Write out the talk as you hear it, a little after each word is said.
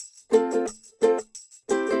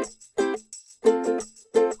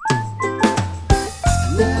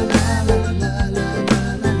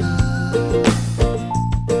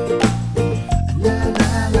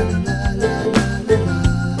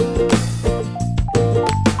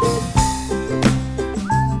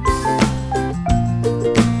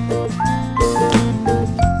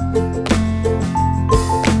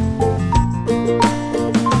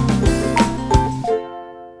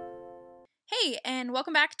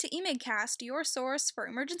to EMIGcast, your source for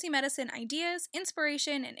emergency medicine ideas,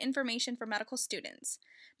 inspiration, and information for medical students.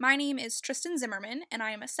 My name is Tristan Zimmerman, and I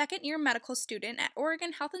am a second-year medical student at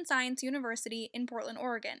Oregon Health and Science University in Portland,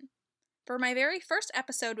 Oregon. For my very first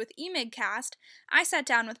episode with EMIGcast, I sat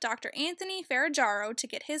down with Dr. Anthony Ferraggiaro to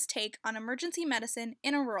get his take on emergency medicine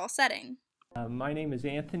in a rural setting. My name is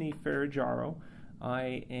Anthony Ferraggiaro.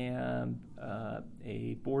 I am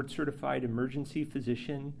a board-certified emergency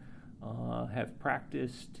physician. Have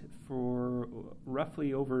practiced for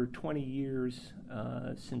roughly over 20 years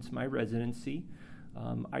since my residency.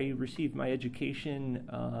 I received my education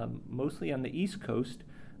mostly on the East Coast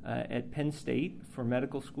at Penn State for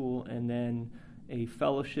medical school, and then a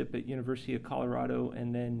fellowship at University of Colorado,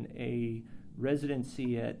 and then a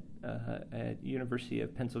residency at University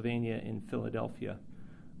of Pennsylvania in Philadelphia.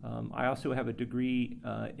 I also have a degree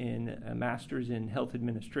in a master's in health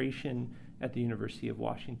administration at the University of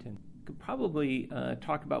Washington. Could probably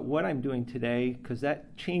talk about what I'm doing today, because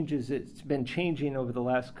that changes. It's been changing over the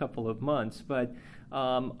last couple of months, but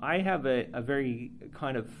I have a very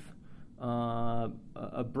kind of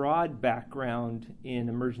a broad background in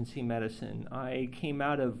emergency medicine. I came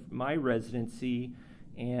out of my residency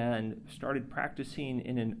and started practicing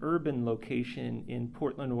in an urban location in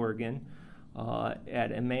Portland, Oregon,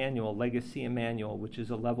 at Emmanuel, Legacy Emmanuel, which is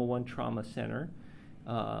a level 1 trauma center.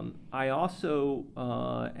 I also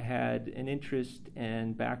had an interest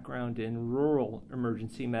and background in rural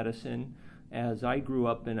emergency medicine, as I grew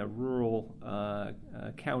up in a rural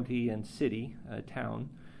county and city, town.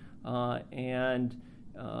 And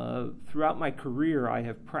throughout my career, I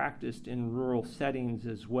have practiced in rural settings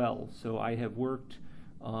as well. So I have worked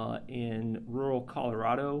in rural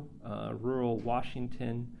Colorado, rural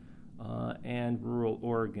Washington, and rural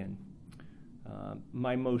Oregon.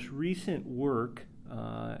 My most recent work,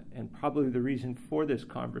 and probably the reason for this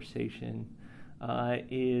conversation,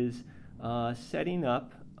 is setting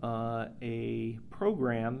up a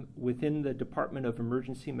program within the Department of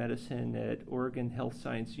Emergency Medicine at Oregon Health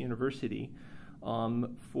Science University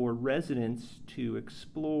for residents to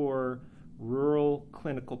explore rural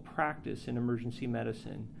clinical practice in emergency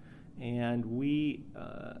medicine. And we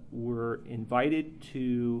were invited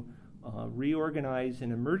to reorganize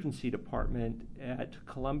an emergency department at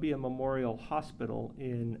Columbia Memorial Hospital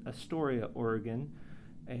in Astoria, Oregon,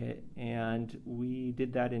 and we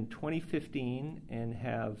did that in 2015 and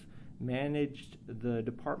have managed the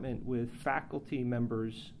department with faculty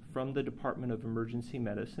members from the Department of Emergency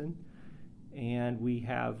Medicine, and we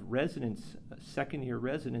have residents, second-year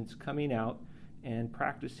residents, coming out and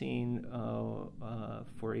practicing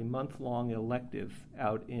for a month-long elective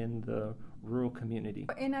out in the rural community.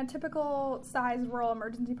 In a typical size rural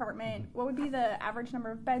emergency department, what would be the average number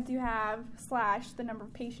of beds you have / the number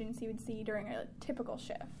of patients you would see during a typical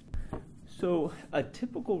shift? So a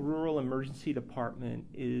typical rural emergency department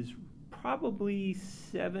is probably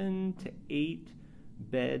 7 to 8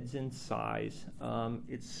 beds in size.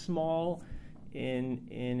 It's small in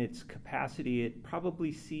its capacity. It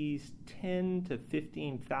probably sees 10 to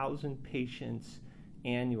 15,000 patients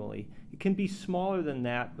annually. It can be smaller than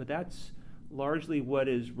that, but that's largely what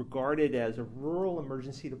is regarded as a rural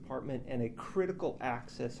emergency department and a critical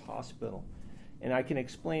access hospital. And I can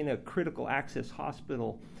explain a critical access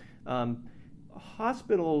hospital.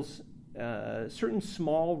 Hospitals, certain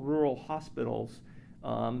small rural hospitals,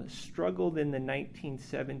 struggled in the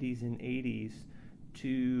 1970s and 80s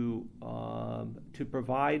to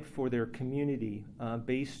provide for their community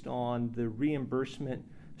based on the reimbursement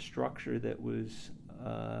structure that was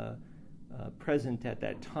present at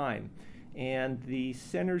that time. And the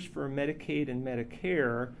Centers for Medicaid and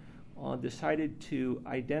Medicare decided to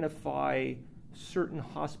identify certain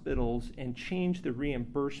hospitals and change the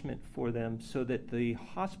reimbursement for them so that the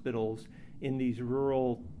hospitals in these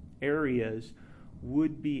rural areas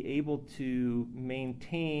would be able to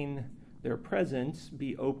maintain their presence,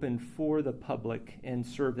 be open for the public, and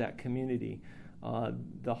serve that community.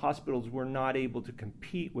 The hospitals were not able to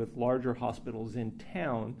compete with larger hospitals in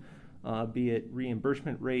town, be it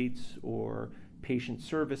reimbursement rates or patient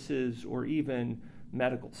services or even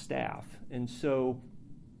medical staff. And so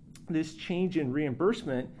this change in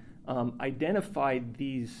reimbursement identified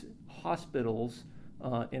these hospitals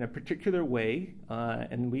in a particular way,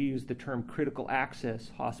 and we use the term critical access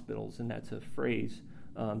hospitals, and that's a phrase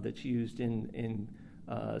that's used in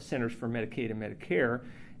Centers for Medicaid and Medicare,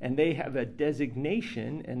 and they have a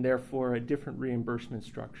designation and therefore a different reimbursement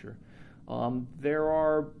structure. There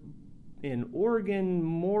are in Oregon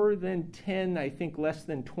more than 10, I think less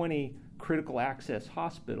than 20 critical access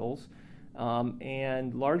hospitals.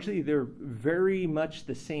 And largely they're very much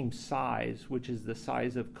the same size, which is the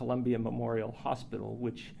size of Columbia Memorial Hospital,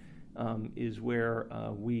 which is where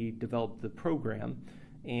we developed the program.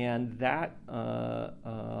 And that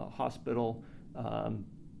hospital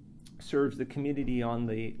serves the community on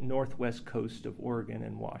the northwest coast of Oregon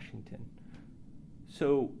and Washington.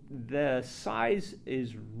 So the size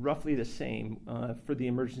is roughly the same for the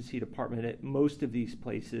emergency department at most of these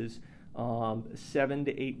places. 7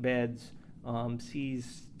 to 8 beds,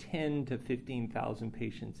 sees 10 to 15,000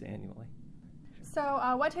 patients annually.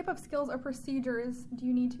 So what type of skills or procedures do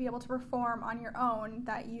you need to be able to perform on your own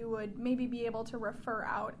that you would maybe be able to refer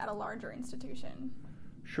out at a larger institution?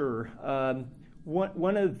 Sure.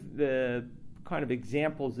 One of the kind of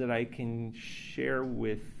examples that I can share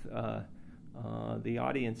with the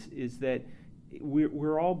audience is that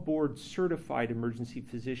we're all board certified emergency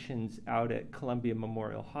physicians out at Columbia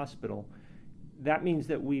Memorial Hospital. That means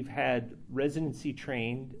that we've had residency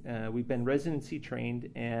trained, we've been residency trained,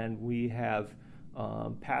 and we have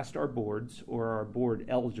passed our boards or are board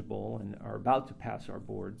eligible and are about to pass our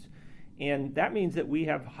boards. And that means that we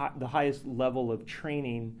have the highest level of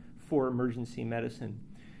training for emergency medicine.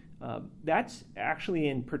 That's actually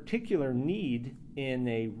in particular need in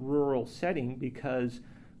a rural setting because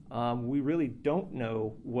we really don't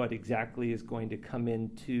know what exactly is going to come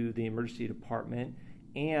into the emergency department,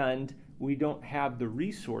 and we don't have the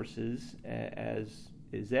resources, as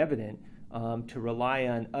is evident, to rely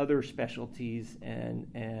on other specialties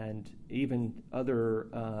and even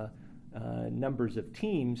other numbers of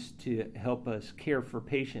teams to help us care for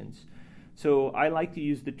patients. So I like to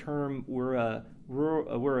use the term we're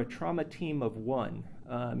a trauma team of one,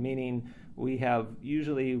 meaning we have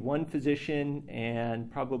usually one physician and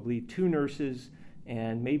probably 2 nurses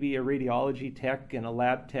and maybe a radiology tech and a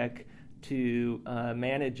lab tech to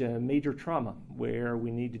manage a major trauma where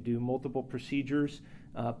we need to do multiple procedures,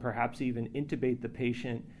 perhaps even intubate the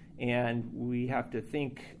patient, and we have to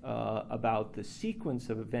think about the sequence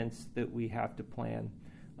of events that we have to plan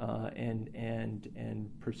and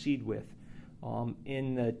proceed with.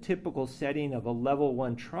 In the typical setting of a level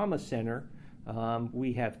 1 trauma center,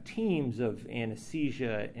 we have teams of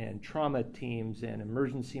anesthesia and trauma teams and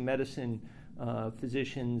emergency medicine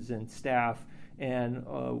physicians and staff, and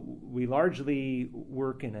we largely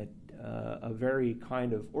work in a very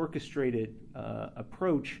kind of orchestrated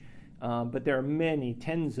approach, but there are many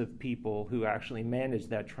tens of people who actually manage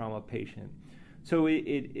that trauma patient. So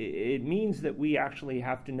it means that we actually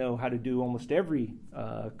have to know how to do almost every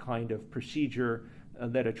kind of procedure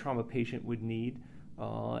that a trauma patient would need,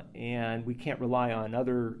 and we can't rely on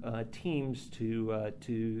other teams to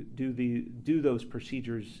do those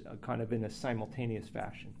procedures kind of in a simultaneous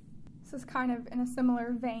fashion. This is kind of in a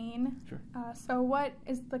similar vein. Sure. So what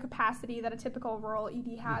is the capacity that a typical rural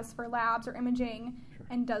ED has for labs or imaging, Sure.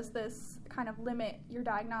 and does this kind of limit your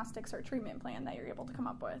diagnostics or treatment plan that you're able to come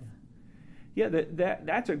up with? Yeah,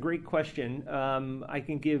 that's a great question. I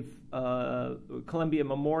can give Columbia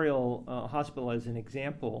Memorial Hospital as an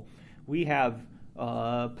example. We have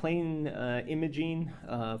plain imaging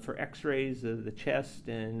for x-rays of the chest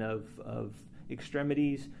and of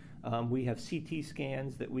extremities. We have CT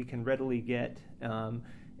scans that we can readily get,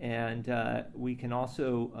 and we can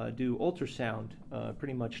also do ultrasound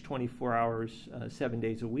pretty much 24 hours, 7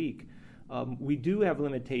 days a week. We do have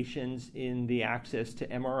limitations in the access to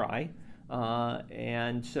MRI.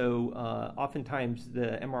 And so oftentimes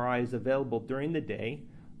the MRI is available during the day,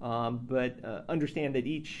 but understand that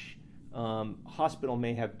each hospital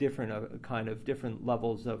may have different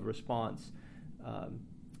levels of response.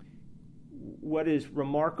 What is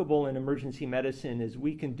remarkable in emergency medicine is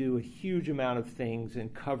we can do a huge amount of things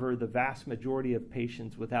and cover the vast majority of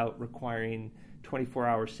patients without requiring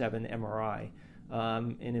 24/7 MRI.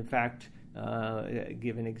 And in fact,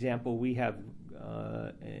 give an example, we have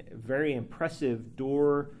very impressive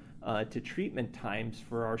door to treatment times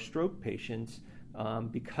for our stroke patients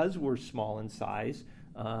because we're small in size.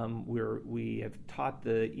 We have taught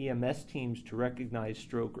the EMS teams to recognize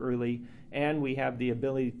stroke early, and we have the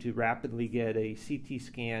ability to rapidly get a CT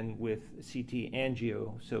scan with CT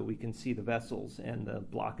angio so we can see the vessels and the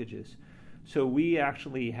blockages. So we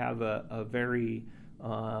actually have a very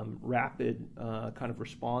rapid kind of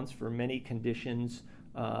response for many conditions.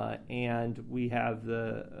 And we have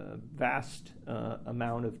the vast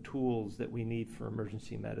amount of tools that we need for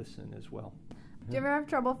emergency medicine as well. Do you ever have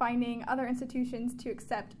trouble finding other institutions to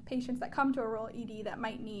accept patients that come to a rural ED that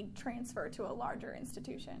might need transfer to a larger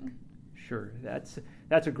institution? Sure, that's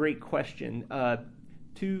a great question.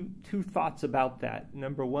 Two thoughts about that.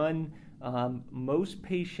 Number one, most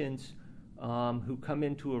patients who come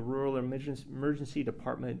into a rural emergency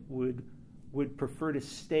department would would prefer to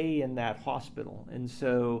stay in that hospital. And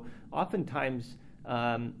so oftentimes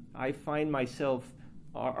I find myself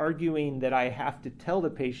arguing that I have to tell the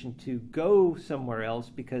patient to go somewhere else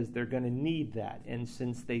because they're going to need that. And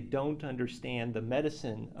since they don't understand the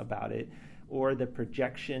medicine about it or the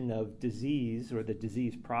projection of disease or the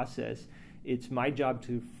disease process, it's my job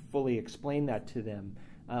to fully explain that to them.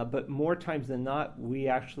 But more times than not, we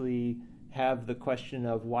actually have the question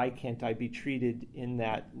of why can't I be treated in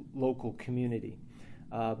that local community,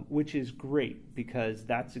 which is great because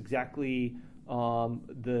that's exactly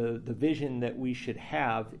the vision that we should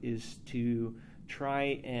have, is to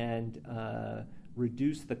try and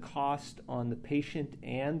reduce the cost on the patient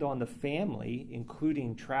and on the family,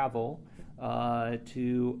 including travel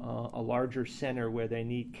to a larger center where they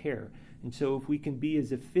need care. And so if we can be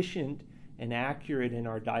as efficient and accurate in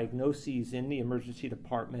our diagnoses in the emergency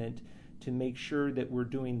department to make sure that we're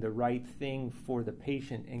doing the right thing for the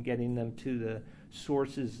patient and getting them to the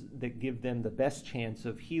sources that give them the best chance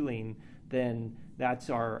of healing, then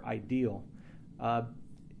that's our ideal.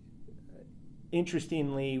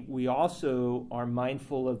 Interestingly, we also are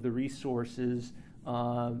mindful of the resources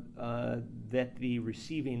that the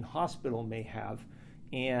receiving hospital may have,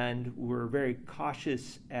 and we're very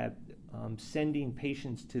cautious at sending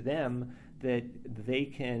patients to them that they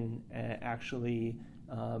can actually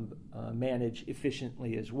manage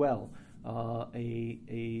efficiently as well.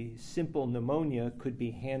 A simple pneumonia could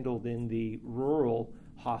be handled in the rural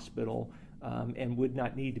hospital and would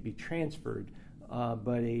not need to be transferred,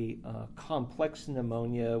 but a complex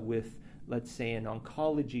pneumonia with, let's say, an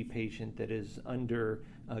oncology patient that is under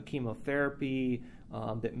chemotherapy,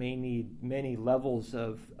 that may need many levels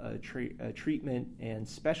of treatment and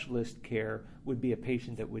specialist care, would be a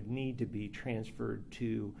patient that would need to be transferred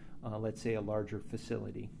to, let's say, a larger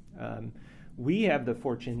facility. We have the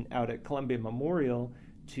fortune out at Columbia Memorial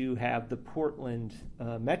to have the Portland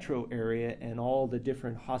metro area and all the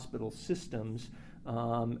different hospital systems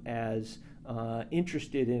as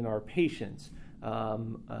interested in our patients.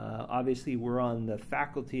 Obviously, we're on the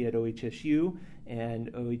faculty at OHSU,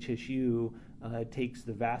 and OHSU takes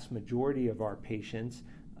the vast majority of our patients.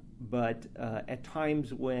 But at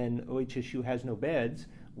times when OHSU has no beds,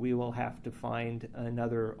 we will have to find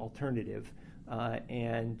another alternative.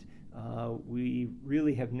 And we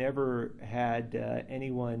really have never had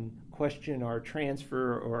anyone question our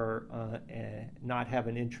transfer or not have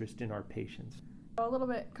an interest in our patients. A little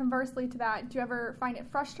bit conversely to that, do you ever find it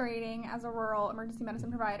frustrating as a rural emergency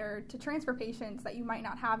medicine provider to transfer patients that you might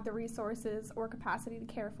not have the resources or capacity to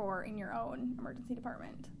care for in your own emergency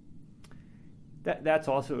department? That's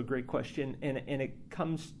also a great question, and it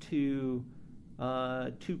comes to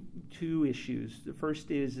two issues. The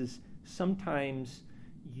first is sometimes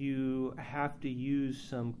you have to use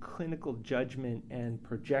some clinical judgment and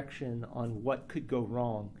projection on what could go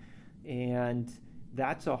wrong, and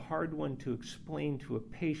that's a hard one to explain to a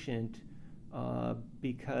patient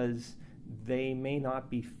because they may not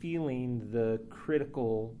be feeling the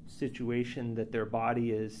critical situation that their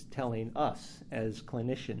body is telling us as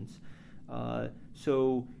clinicians.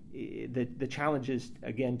 So the challenge is,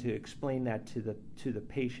 again, to explain that to the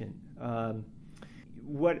patient.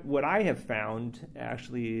 What I have found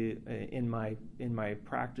actually in my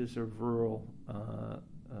practice of rural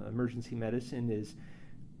emergency medicine is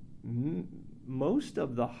most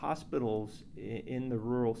of the hospitals in the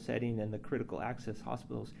rural setting and the critical access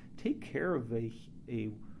hospitals take care of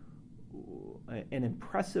an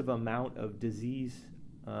impressive amount of disease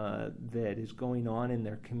that is going on in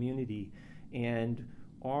their community, and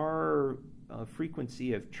our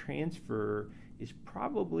frequency of transfer is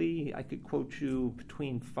probably, I could quote you,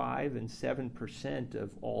 between 5 and 7%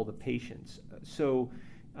 of all the patients. So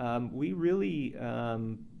we really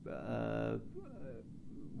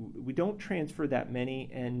we don't transfer that many,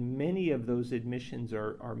 and many of those admissions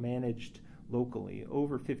are managed locally.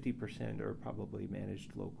 Over 50% are probably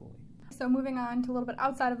managed locally. So moving on to a little bit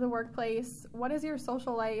outside of the workplace, what is your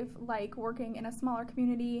social life like working in a smaller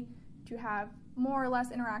community? Do you have more or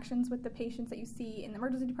less interactions with the patients that you see in the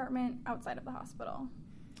emergency department outside of the hospital?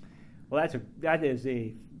 Well, that is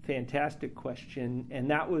a fantastic question, and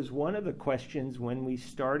that was one of the questions when we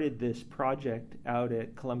started this project out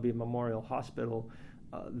at Columbia Memorial Hospital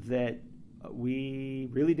that we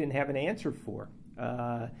really didn't have an answer for.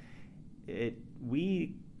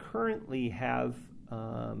 We currently have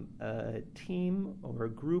a team or a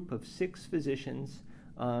group of 6 physicians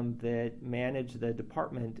that manage the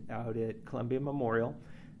department out at Columbia Memorial.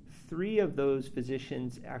 3 of those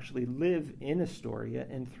physicians actually live in Astoria,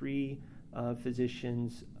 and 3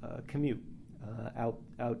 physicians commute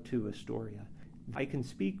out to Astoria. I can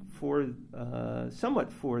speak for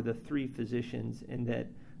somewhat for the three physicians in that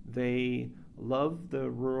they love the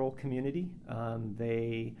rural community.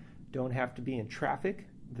 They don't have to be in traffic.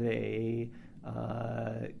 They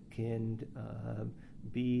can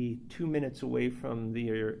be 2 minutes away from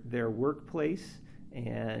their workplace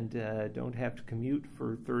and don't have to commute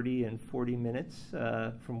for 30 and 40 minutes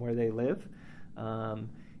from where they live.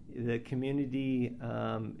 The community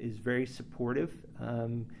is very supportive.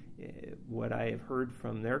 What I have heard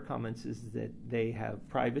from their comments is that they have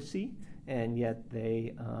privacy, and yet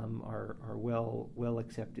they are well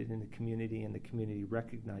accepted in the community, and the community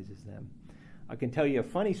recognizes them. I can tell you a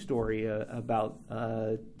funny story about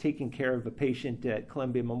taking care of a patient at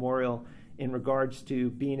Columbia Memorial in regards to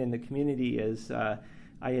being in the community. As I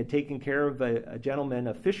had taken care of a gentleman,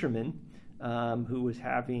 a fisherman, who was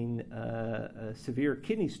having a severe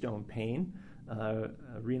kidney stone pain,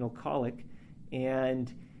 renal colic,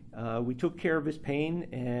 and we took care of his pain,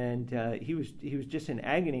 and he was just in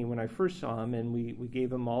agony when I first saw him, and we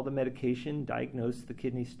gave him all the medication, diagnosed the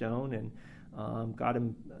kidney stone, and got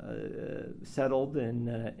him settled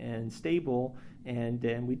and stable, and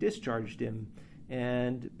then we discharged him.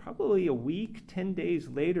 And probably a week, 10 days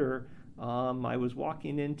later, I was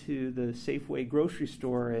walking into the Safeway grocery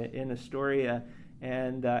store in Astoria,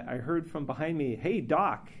 and I heard from behind me, "Hey,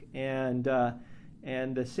 Doc," and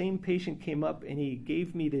the same patient came up and he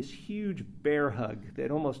gave me this huge bear hug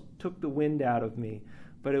that almost took the wind out of me.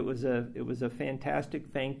 But it was a fantastic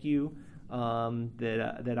thank you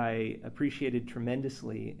that I appreciated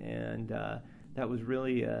tremendously, and that was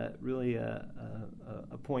really a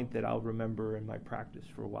point that I'll remember in my practice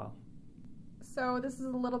for a while. So this is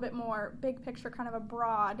a little bit more big picture, kind of a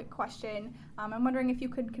broad question. I'm wondering if you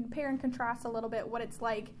could compare and contrast a little bit what it's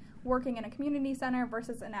like working in a community center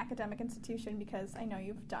versus an academic institution, because I know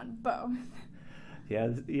you've done both.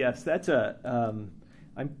 Yes, that's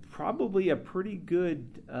I'm probably a pretty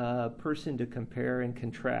good person to compare and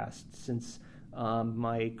contrast, since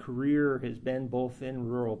my career has been both in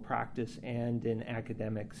rural practice and in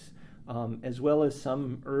academics, as well as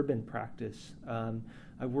some urban practice.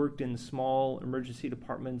 I've worked in small emergency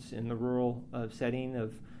departments in the rural setting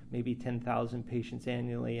of maybe 10,000 patients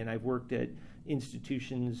annually, and I've worked at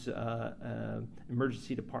institutions,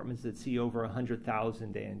 emergency departments that see over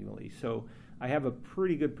 100,000 annually. So I have a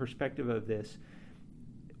pretty good perspective of this.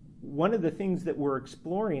 One of the things that we're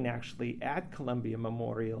exploring actually at Columbia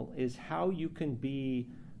Memorial is how you can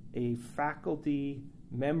be a faculty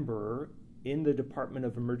member in the Department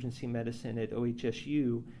of Emergency Medicine at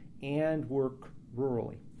OHSU and work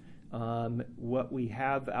rurally. What we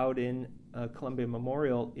have out in Columbia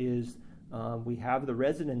Memorial is we have the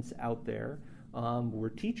residents out there. We're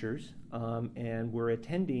teachers, and we're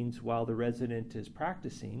attendings while the resident is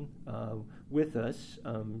practicing with us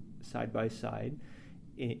side by side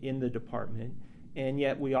in the department. And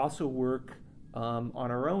yet we also work on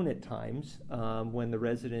our own at times when the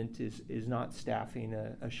resident is not staffing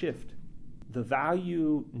a shift. The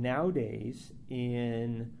value nowadays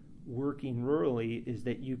in working rurally is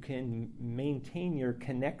that you can maintain your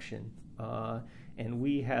connection, and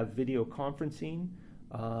we have video conferencing,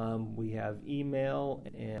 we have email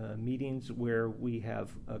and meetings where we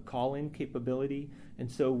have a call-in capability,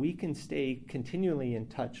 and so we can stay continually in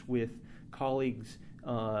touch with colleagues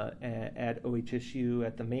at OHSU,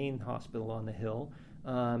 at the main hospital on the Hill,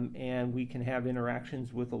 and we can have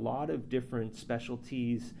interactions with a lot of different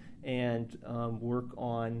specialties and work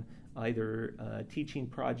on either teaching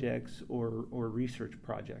projects or research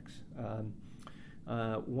projects.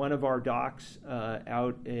 One of our docs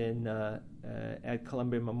out at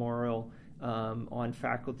Columbia Memorial on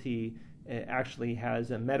faculty actually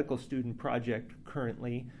has a medical student project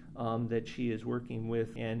currently that she is working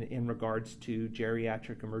with, and in regards to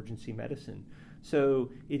geriatric emergency medicine.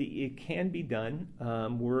 So it can be done.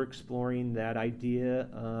 We're exploring that idea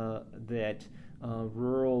that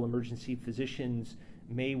rural emergency physicians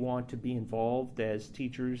may want to be involved as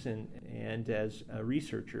teachers and as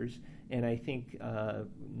researchers. And I think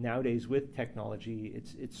nowadays with technology,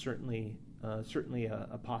 it's certainly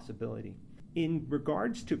a possibility. In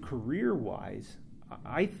regards to career-wise,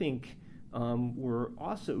 I think we're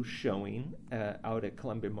also showing out at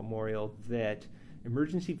Columbia Memorial that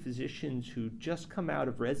emergency physicians who just come out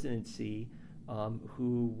of residency,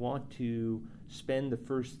 who want to spend the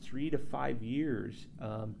first 3 to 5 years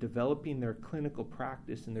developing their clinical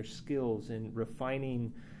practice and their skills and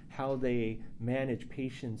refining how they manage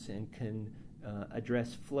patients and can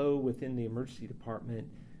address flow within the emergency department.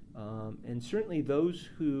 And certainly those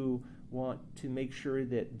who want to make sure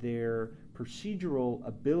that their procedural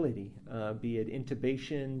ability, be it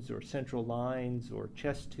intubations or central lines or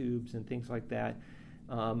chest tubes and things like that,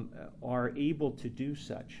 are able to do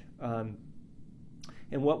such.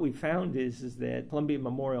 And what we found is that Columbia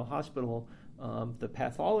Memorial Hospital, the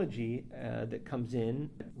pathology that comes in,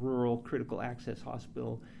 rural critical access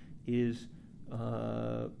hospital, is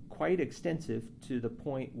quite extensive to the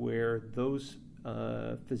point where those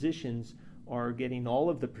physicians are getting all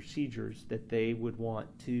of the procedures that they would want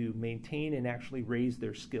to maintain and actually raise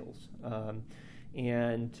their skills.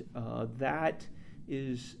 And that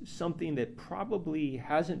is something that probably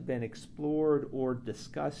hasn't been explored or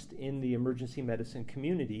discussed in the emergency medicine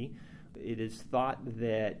community. It is thought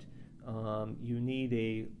that you need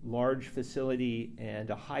a large facility and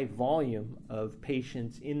a high volume of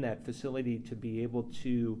patients in that facility to be able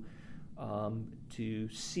to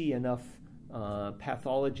see enough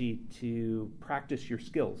pathology to practice your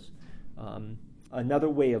skills. Another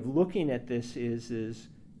way of looking at this is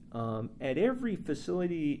at every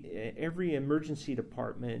facility, every emergency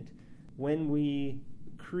department, when we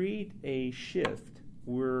create a shift,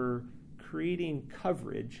 we're creating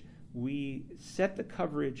coverage. We set the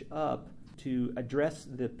coverage up to address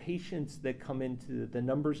the patients that come into the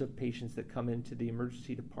numbers of patients that come into the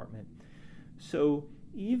emergency department. So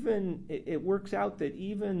even it works out that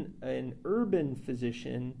even an urban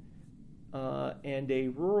physician and a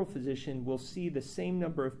rural physician will see the same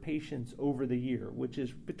number of patients over the year, which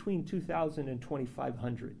is between 2,000 and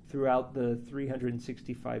 2,500 throughout the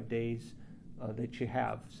 365 days that you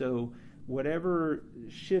have. So whatever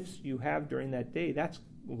shifts you have during that day, that's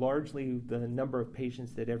largely the number of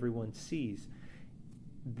patients that everyone sees.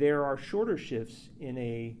 There are shorter shifts in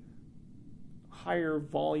a higher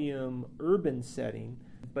volume urban setting,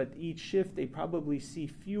 but each shift they probably see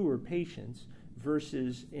fewer patients,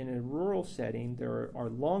 versus in a rural setting there are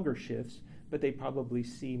longer shifts, but they probably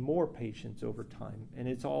see more patients over time. And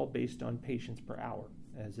it's all based on patients per hour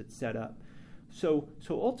as it's set up. So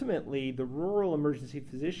ultimately, the rural emergency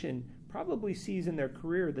physician probably sees in their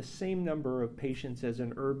career the same number of patients as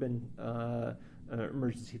an urban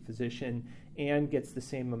emergency physician and gets the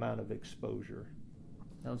same amount of exposure.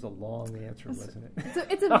 That was a long answer, wasn't it?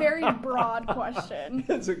 It's a very broad question.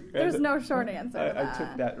 There's no short answer to that. I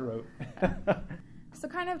took that route. So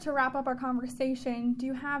kind of to wrap up our conversation, do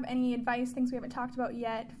you have any advice, things we haven't talked about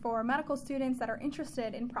yet, for medical students that are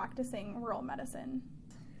interested in practicing rural medicine?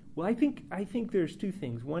 Well, I think there's two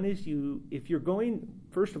things. One is if you're going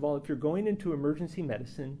into emergency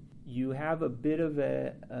medicine, you have a bit of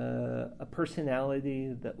a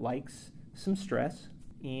personality that likes some stress.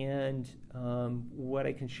 And what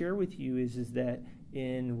I can share with you is that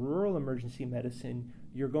in rural emergency medicine,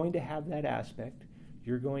 you're going to have that aspect.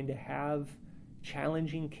 You're going to have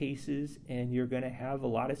challenging cases, and you're going to have a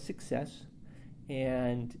lot of success.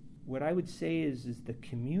 And what I would say is the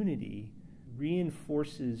community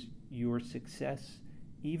reinforces your success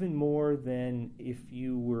even more than if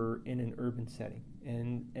you were in an urban setting.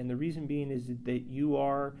 And the reason being is that you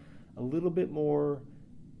are a little bit more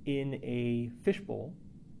in a fishbowl,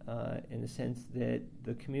 in the sense that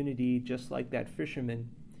the community, just like that fisherman,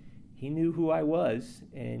 he knew who I was,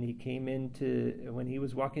 and when he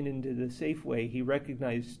was walking into the Safeway, he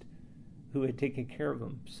recognized who had taken care of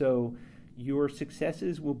him. So your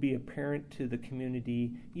successes will be apparent to the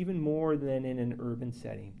community even more than in an urban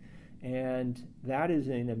setting. And that is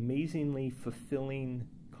an amazingly fulfilling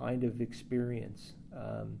kind of experience.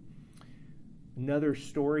 Another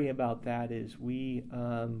story about that is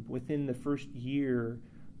within the first year,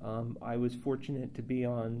 I was fortunate to be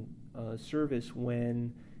on service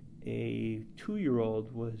when a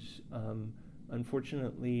 2-year-old was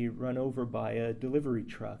unfortunately run over by a delivery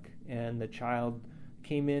truck, and the child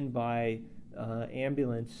came in by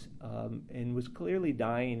ambulance and was clearly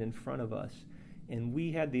dying in front of us. And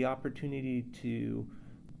we had the opportunity to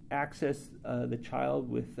access the child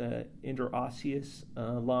with an interosseous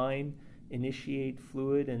line, initiate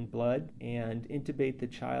fluid and blood, and intubate the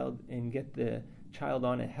child and get the child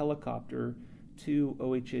on a helicopter to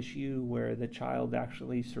OHSU, where the child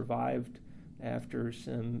actually survived after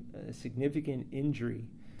some significant injury.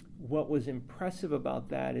 What was impressive about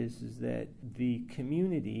that is that the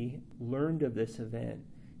community learned of this event,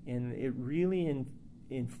 and it really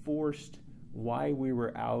enforced why we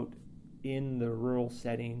were out in the rural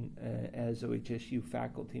setting as OHSU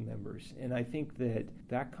faculty members. And I think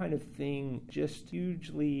that kind of thing just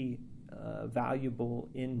hugely valuable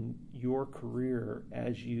in your career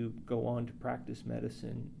as you go on to practice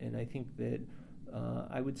medicine. And I think that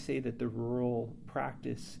I would say that the rural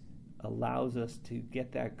practice allows us to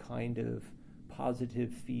get that kind of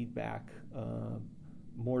positive feedback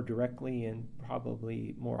more directly and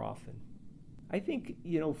probably more often. I think,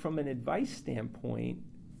 from an advice standpoint,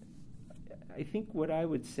 I think what I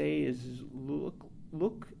would say is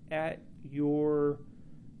look at your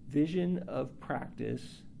vision of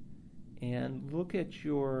practice and look at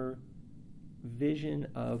your vision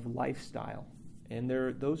of lifestyle. And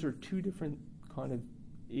those are two different kind of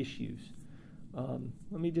issues.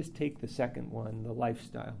 Let me just take the second one, the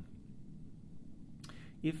lifestyle.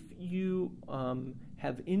 If you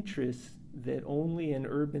have interests that only an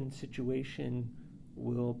urban situation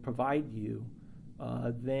will provide you,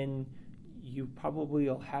 then you probably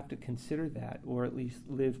will have to consider that, or at least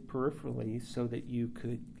live peripherally so that you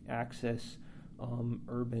could access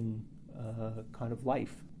urban kind of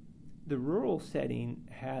life. The rural setting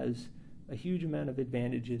has a huge amount of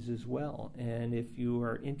advantages as well, and if you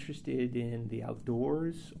are interested in the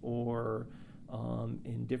outdoors or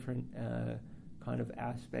in different kind of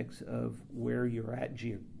aspects of where you're at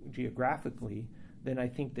geographically, then I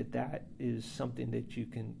think that is something that you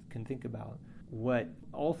can think about. What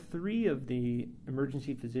all three of the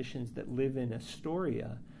emergency physicians that live in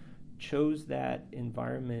Astoria chose that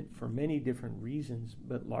environment for many different reasons,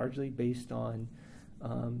 but largely based on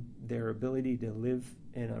their ability to live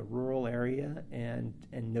in a rural area and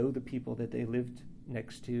know the people that they lived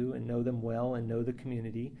next to and know them well and know the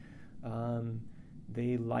community.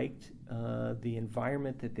 They liked the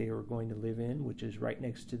environment that they were going to live in, which is right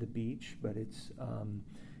next to the beach, but it's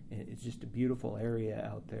just a beautiful area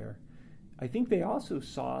out there. I think they also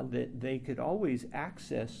saw that they could always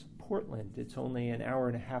access Portland. It's only an hour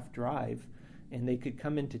and a half drive, and they could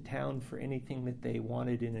come into town for anything that they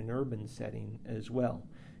wanted in an urban setting as well.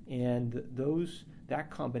 And that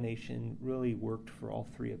combination really worked for all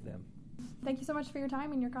three of them. Thank you so much for your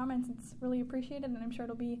time and your comments. It's really appreciated, and I'm sure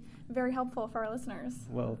it'll be very helpful for our listeners.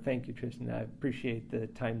 Well, thank you, Tristan. I appreciate the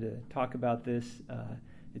time to talk about this.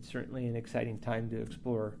 It's certainly an exciting time to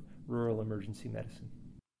explore rural emergency medicine.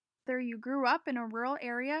 Whether you grew up in a rural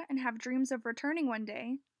area and have dreams of returning one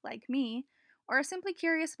day, like me, or are simply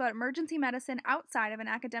curious about emergency medicine outside of an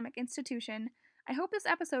academic institution, I hope this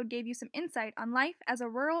episode gave you some insight on life as a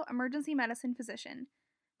rural emergency medicine physician.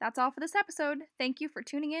 That's all for this episode. Thank you for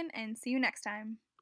tuning in, and see you next time.